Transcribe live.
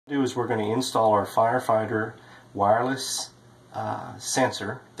Do is we're going to install our FireFighter wireless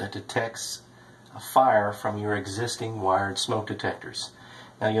sensor that detects a fire from your existing wired smoke detectors.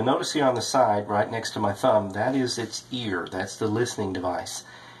 Now you'll notice here on the side, right next to my thumb, that is its ear. That's the listening device.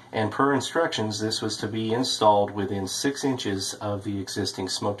 And per instructions, this was to be installed within 6 inches of the existing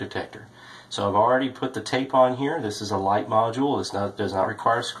smoke detector. So I've already put the tape on here. This is a light module. It does not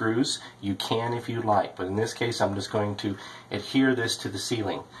require screws. You can if you'd like, but in this case I'm just going to adhere this to the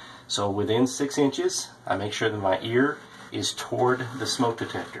ceiling. So within 6 inches, I make sure that my ear is toward the smoke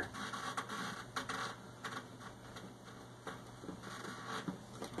detector.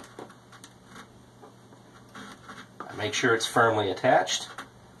 I make sure it's firmly attached.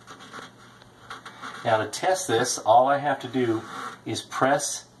 Now to test this, all I have to do is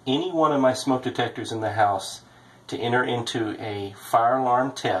press any one of my smoke detectors in the house to enter into a fire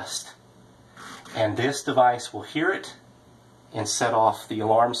alarm test, and this device will hear it and set off the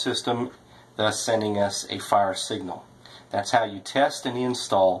alarm system, thus sending us a fire signal. That's how you test and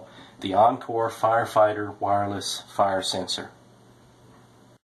install the Encore FireFighter wireless fire sensor.